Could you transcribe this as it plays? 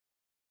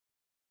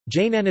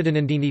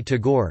Jnanadanandini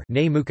Tagore,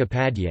 née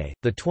Mukhopadhyay,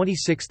 the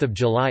 26th of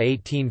July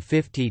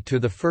 1850 to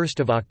the 1st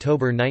of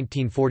October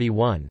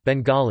 1941,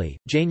 Bengali,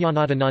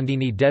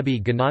 Jnanadanandini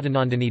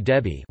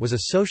Devi was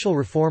a social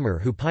reformer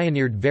who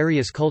pioneered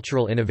various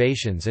cultural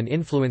innovations and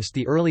influenced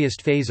the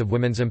earliest phase of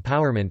women's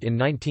empowerment in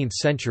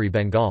 19th-century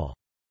Bengal.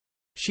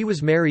 She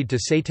was married to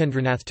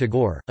Satyendranath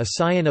Tagore, a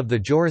scion of the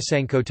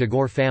Jorasanko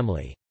Tagore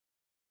family.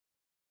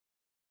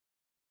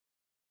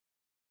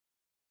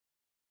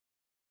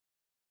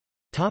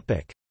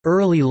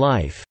 Early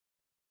life.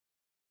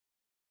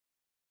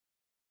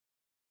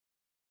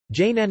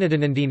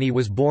 Jnanadanandini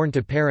was born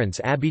to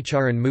parents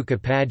Abhicharan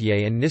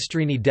Mukhopadhyay and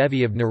Nistrini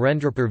Devi of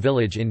Narendrapur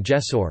village in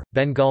Jessore,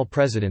 Bengal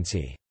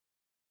Presidency.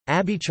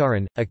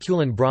 Abhicharan, a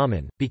Kulan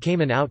Brahmin,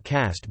 became an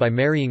outcast by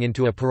marrying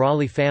into a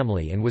Parali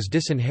family and was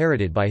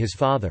disinherited by his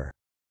father.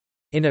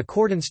 In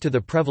accordance to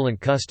the prevalent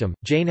custom,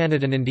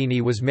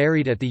 Jnanadanandini was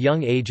married at the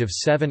young age of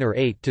 7 or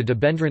 8 to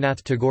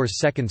Debendranath Tagore's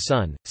second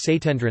son,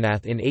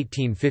 Satyendranath in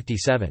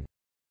 1857.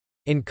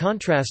 In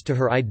contrast to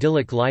her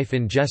idyllic life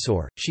in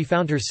Jessore, she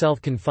found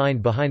herself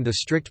confined behind the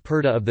strict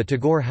purdah of the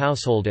Tagore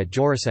household at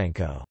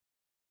Jorasanko.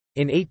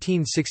 In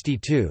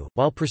 1862,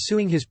 while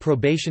pursuing his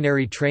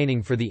probationary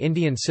training for the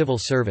Indian Civil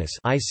Service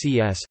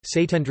 (ICS),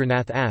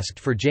 Satyendranath asked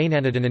for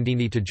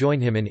Jnanadanandini to join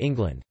him in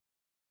England.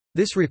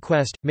 This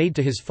request, made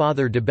to his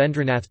father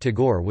Debendranath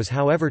Tagore, was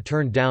however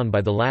turned down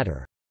by the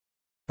latter.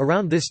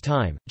 Around this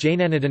time,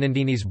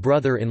 Jnanadanandini's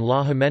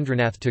brother-in-law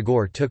Hemendranath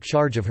Tagore took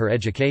charge of her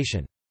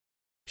education.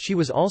 She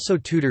was also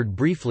tutored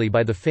briefly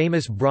by the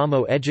famous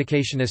Brahmo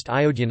educationist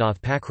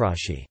Ayodhyanath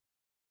Pakrashi.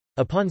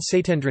 Upon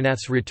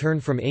Satyendranath's return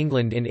from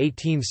England in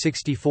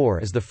 1864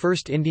 as the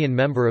first Indian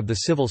member of the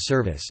civil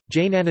service,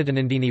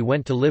 Jnanadanandini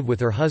went to live with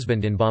her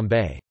husband in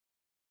Bombay.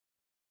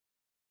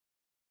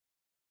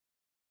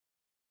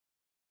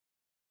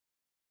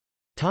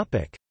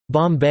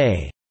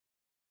 Bombay.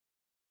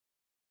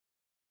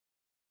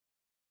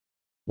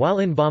 While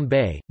in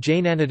Bombay,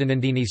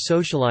 Jnanadanandini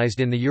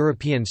socialized in the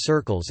European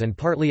circles and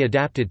partly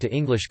adapted to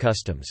English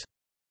customs.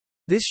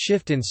 This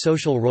shift in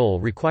social role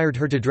required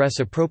her to dress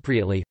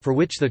appropriately, for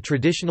which the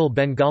traditional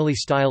Bengali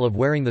style of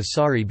wearing the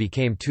sari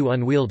became too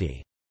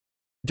unwieldy.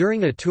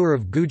 During a tour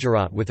of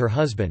Gujarat with her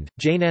husband,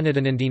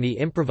 Jnanadanandini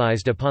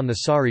improvised upon the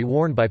sari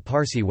worn by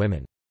Parsi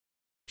women.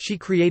 She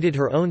created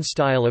her own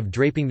style of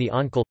draping the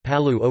ankle,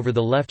 palu over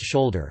the left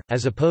shoulder,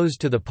 as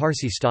opposed to the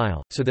Parsi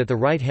style, so that the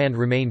right hand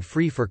remained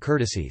free for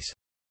courtesies.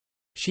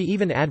 She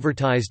even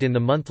advertised in the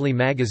monthly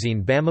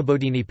magazine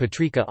Bamabodhini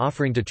Patrika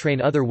offering to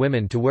train other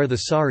women to wear the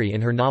sari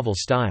in her novel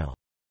style.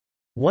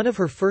 One of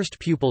her first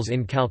pupils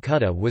in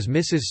Calcutta was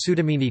Mrs.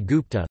 Sudamini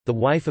Gupta, the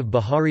wife of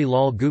Bihari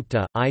Lal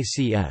Gupta,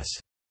 ICS.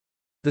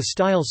 The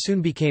style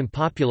soon became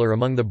popular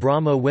among the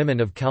Brahmo women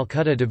of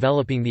Calcutta,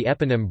 developing the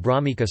eponym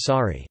Brahmika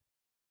sari.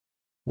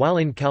 While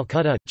in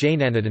Calcutta,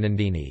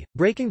 Jnanadanandini,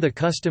 breaking the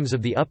customs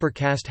of the upper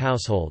caste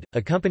household,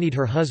 accompanied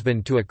her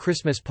husband to a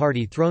Christmas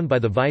party thrown by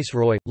the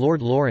Viceroy,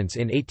 Lord Lawrence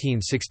in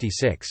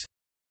 1866.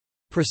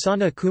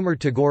 Prasanna Kumar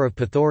Tagore of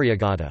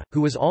Pathoriagada, who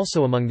was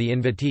also among the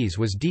invitees,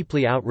 was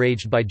deeply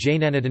outraged by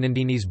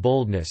Jnanadanandini's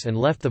boldness and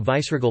left the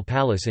viceregal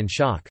palace in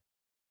shock.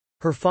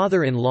 Her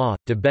father-in-law,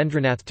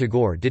 Debendranath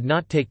Tagore, did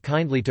not take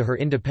kindly to her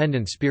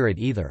independent spirit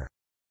either.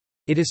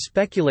 It is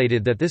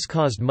speculated that this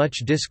caused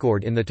much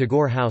discord in the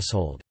Tagore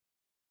household.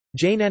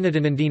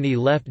 Jnanadanandini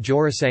left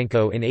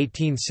Jorasanko in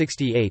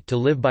 1868 to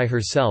live by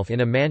herself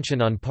in a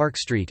mansion on Park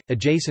Street,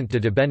 adjacent to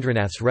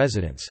Debendranath's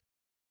residence.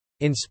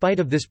 In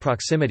spite of this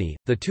proximity,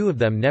 the two of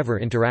them never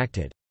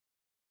interacted.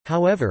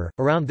 However,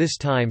 around this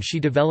time she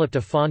developed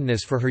a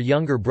fondness for her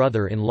younger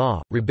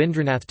brother-in-law,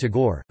 Rabindranath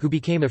Tagore, who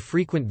became a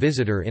frequent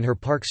visitor in her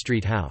Park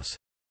Street house.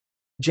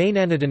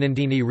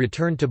 Jnanadanandini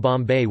returned to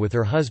Bombay with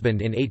her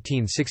husband in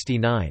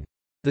 1869.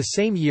 The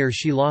same year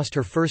she lost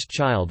her first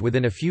child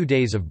within a few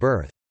days of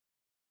birth.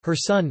 Her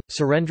son,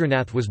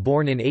 Surendranath, was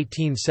born in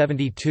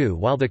 1872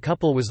 while the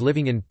couple was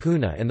living in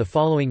Pune, and the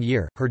following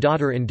year, her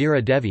daughter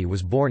Indira Devi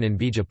was born in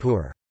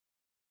Bijapur.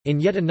 In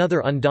yet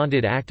another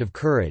undaunted act of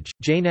courage,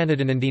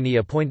 Jnanadanandini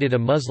appointed a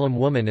Muslim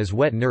woman as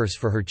wet nurse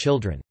for her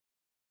children.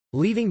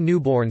 Leaving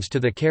newborns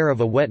to the care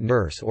of a wet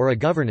nurse or a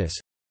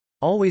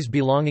governess—always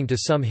belonging to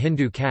some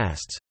Hindu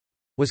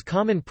castes—was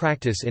common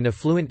practice in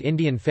affluent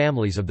Indian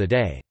families of the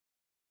day.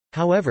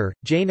 However,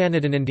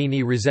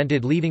 Jnanadanandini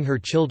resented leaving her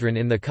children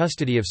in the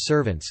custody of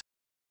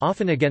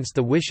servants—often against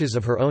the wishes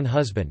of her own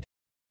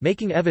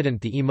husband—making evident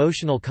the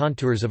emotional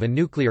contours of a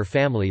nuclear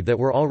family that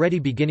were already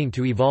beginning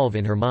to evolve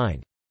in her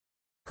mind.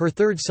 Her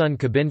third son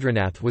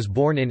Kabindranath was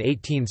born in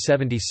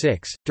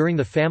 1876, during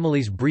the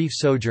family's brief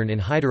sojourn in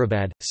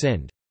Hyderabad,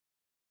 Sindh.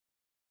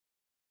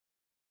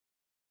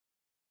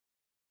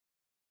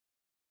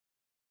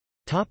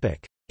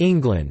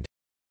 England.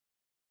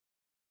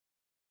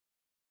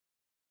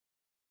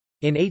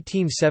 In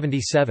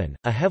 1877,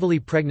 a heavily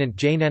pregnant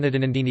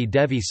Jnanadanandini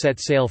Devi set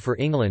sail for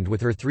England with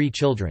her 3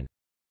 children.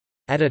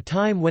 At a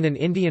time when an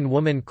Indian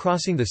woman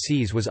crossing the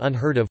seas was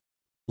unheard of,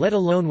 let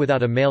alone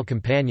without a male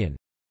companion,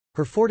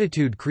 her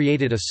fortitude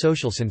created a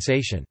social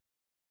sensation.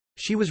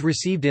 She was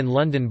received in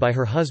London by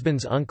her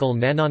husband's uncle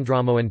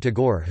Jnanadanandini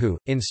Tagore who,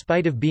 in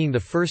spite of being the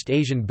first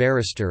Asian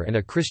barrister and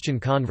a Christian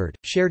convert,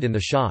 shared in the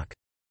shock.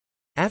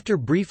 After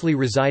briefly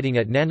residing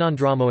at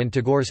Jnanadanandini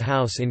Tagore's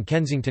house in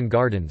Kensington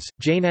Gardens,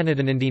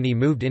 Jnanadanandini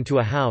moved into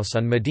a house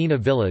on Medina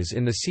Villas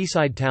in the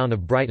seaside town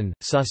of Brighton,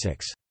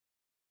 Sussex.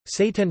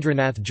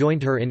 Satyendranath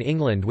joined her in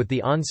England with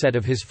the onset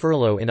of his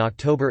furlough in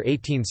October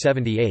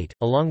 1878,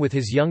 along with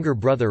his younger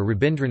brother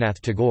Rabindranath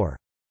Tagore.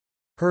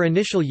 Her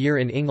initial year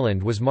in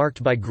England was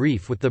marked by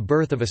grief with the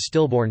birth of a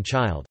stillborn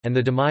child, and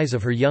the demise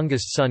of her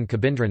youngest son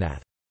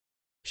Kabindranath.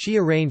 She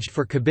arranged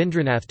for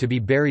Kabindranath to be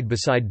buried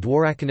beside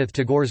Dwarakanath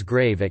Tagore's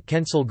grave at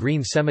Kensal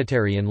Green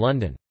Cemetery in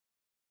London.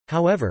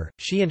 However,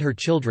 she and her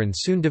children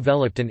soon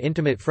developed an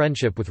intimate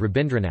friendship with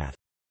Rabindranath.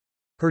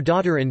 Her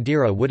daughter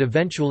Indira would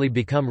eventually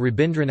become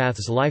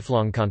Rabindranath's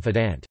lifelong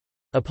confidant.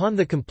 Upon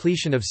the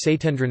completion of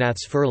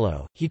Satyendranath's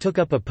furlough, he took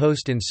up a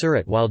post in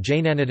Surat while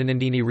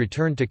Jnanadanandini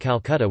returned to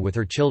Calcutta with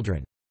her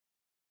children.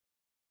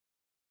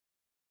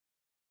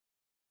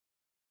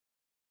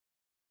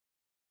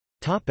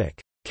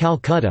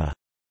 Calcutta.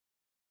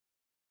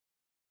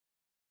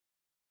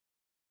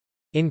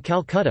 In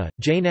Calcutta,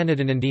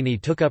 Jnanadanandini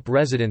took up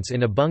residence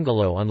in a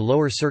bungalow on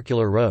Lower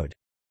Circular Road.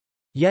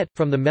 Yet,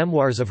 from the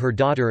memoirs of her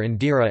daughter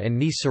Indira and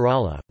niece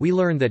Sarala, we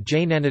learn that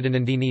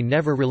Jnanadanandini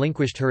never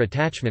relinquished her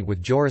attachment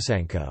with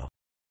Jorasanko.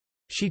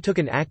 She took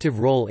an active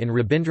role in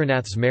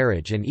Rabindranath's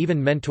marriage and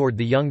even mentored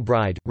the young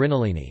bride,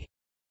 Mrinalini.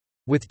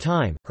 With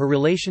time, her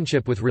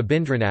relationship with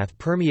Rabindranath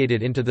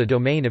permeated into the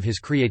domain of his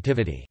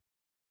creativity.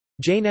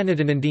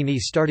 Jnanadanandini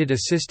started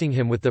assisting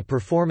him with the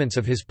performance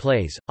of his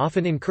plays,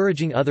 often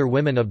encouraging other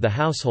women of the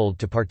household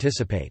to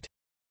participate.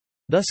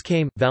 Thus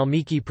came,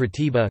 Valmiki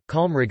Pratibha,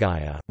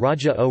 Kalmrigaya,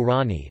 Raja O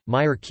Rani,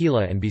 Mayur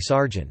Kila and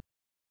Bisarjan.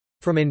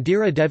 From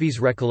Indira Devi's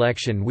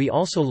recollection we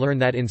also learn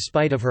that in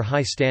spite of her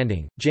high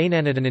standing,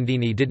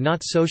 Jnanadanandini did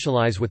not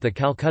socialize with the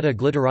Calcutta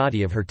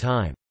glitterati of her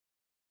time.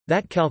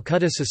 That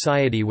Calcutta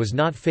society was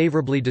not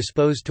favourably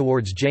disposed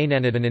towards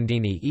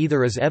Jnanadanandini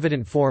either is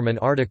evident from an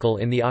article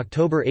in the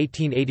October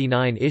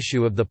 1889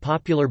 issue of the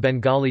popular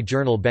Bengali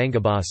journal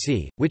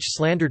Bangabasi, which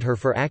slandered her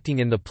for acting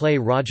in the play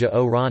Raja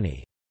O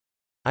Rani.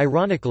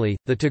 Ironically,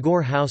 the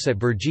Tagore house at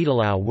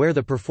Burjitolao where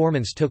the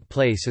performance took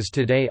place is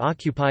today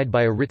occupied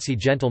by a ritzy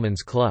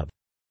gentlemen's club.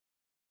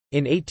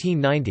 In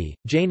 1890,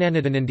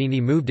 Jnanadanandini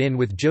moved in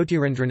with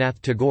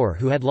Jyotirindranath Tagore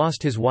who had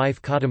lost his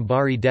wife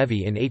Kadambari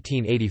Devi in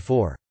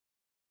 1884.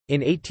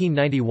 In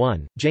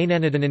 1891,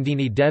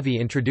 Jnanadanandini Devi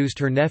introduced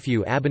her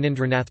nephew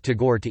Abanindranath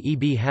Tagore to E.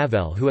 B.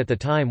 Havel who at the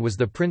time was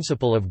the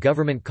principal of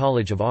Government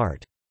College of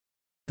Art.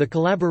 The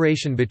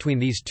collaboration between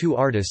these two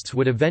artists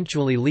would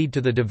eventually lead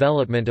to the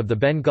development of the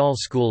Bengal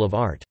School of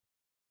Art.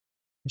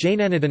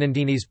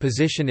 Jnanadanandini's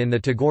position in the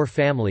Tagore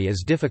family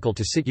is difficult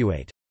to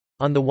situate.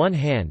 On the one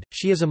hand,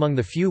 she is among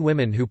the few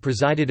women who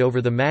presided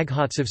over the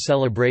Maghotsav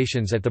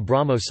celebrations at the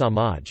Brahmo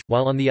Samaj,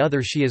 while on the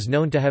other she is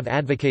known to have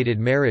advocated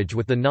marriage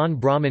with the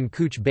non-Brahmin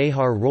Kuch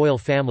Behar royal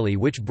family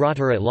which brought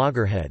her at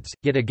loggerheads,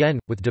 yet again,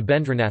 with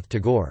Debendranath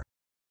Tagore.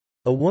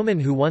 A woman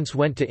who once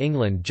went to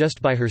England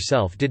just by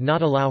herself did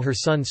not allow her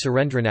son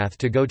Surendranath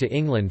to go to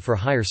England for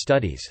higher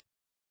studies.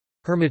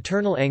 Her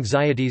maternal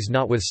anxieties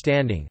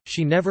notwithstanding,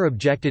 she never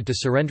objected to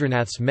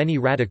Surendranath's many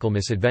radical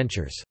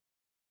misadventures.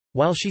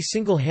 While she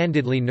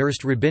single-handedly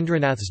nursed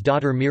Rabindranath's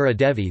daughter Meera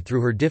Devi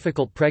through her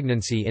difficult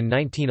pregnancy in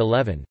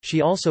 1911,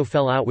 she also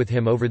fell out with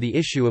him over the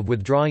issue of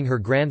withdrawing her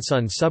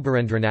grandson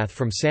Subharendranath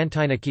from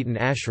Santiniketan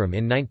Ashram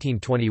in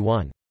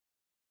 1921.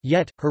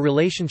 Yet, her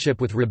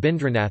relationship with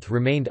Rabindranath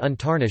remained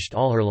untarnished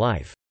all her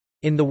life.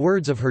 In the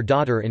words of her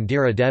daughter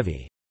Indira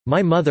Devi,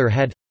 "My mother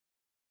had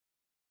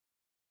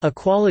a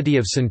quality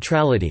of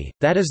centrality,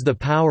 that is the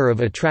power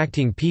of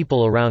attracting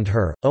people around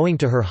her, owing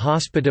to her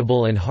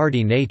hospitable and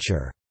hearty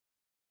nature."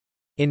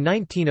 In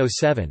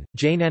 1907,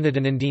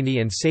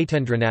 Jnanadanandini and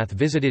Satyendranath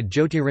visited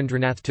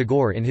Jyotirindranath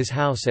Tagore in his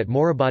house at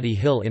Morabadi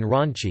Hill in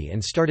Ranchi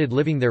and started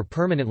living there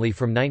permanently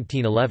from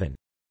 1911.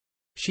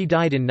 She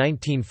died in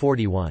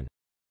 1941.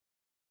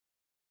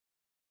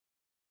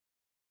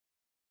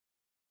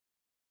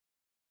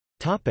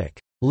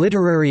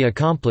 Literary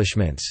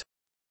accomplishments.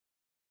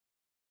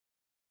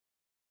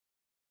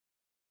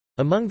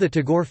 Among the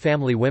Tagore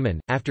family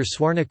women, after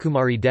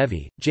Swarnakumari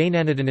Devi,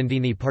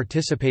 Jnanadanandini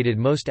participated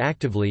most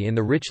actively in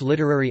the rich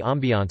literary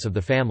ambiance of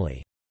the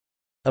family.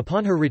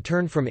 Upon her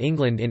return from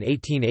England in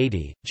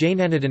 1880,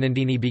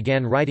 Jnanadanandini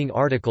began writing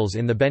articles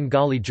in the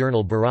Bengali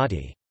journal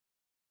Bharati.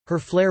 Her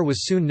flair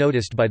was soon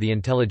noticed by the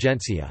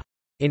intelligentsia.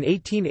 In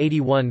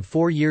 1881,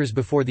 4 years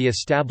before the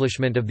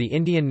establishment of the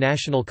Indian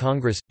National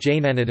Congress,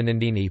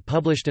 Jnanadanandini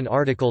published an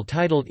article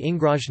titled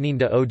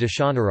Ingrajninda o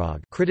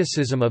Deshanarag,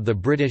 Criticism of the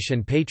British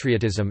and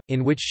Patriotism,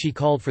 in which she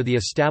called for the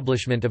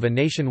establishment of a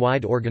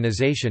nationwide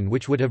organisation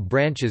which would have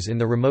branches in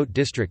the remote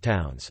district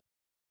towns.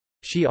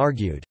 She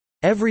argued,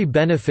 "Every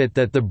benefit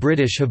that the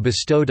British have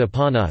bestowed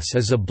upon us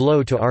is a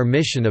blow to our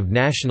mission of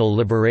national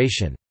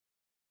liberation."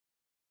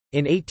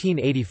 In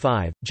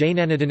 1885,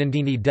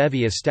 Jnanadanandini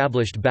Devi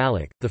established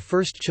Balak, the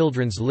first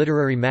children's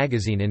literary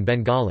magazine in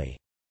Bengali.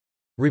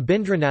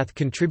 Rabindranath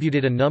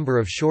contributed a number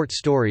of short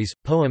stories,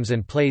 poems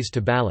and plays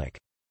to Balak.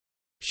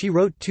 She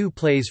wrote 2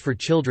 plays for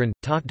children,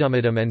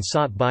 Takdamadam and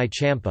Sat Bhai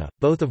Champa,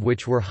 both of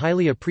which were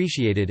highly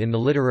appreciated in the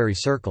literary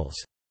circles.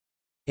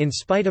 In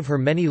spite of her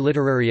many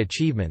literary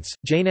achievements,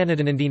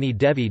 Jnanadanandini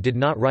Devi did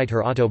not write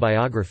her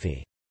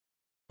autobiography.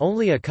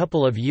 Only a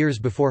couple of years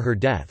before her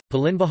death,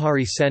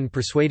 Pulinbihari Sen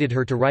persuaded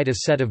her to write a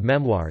set of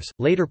memoirs,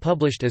 later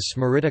published as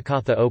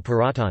Smritikatha o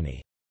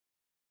Puratani.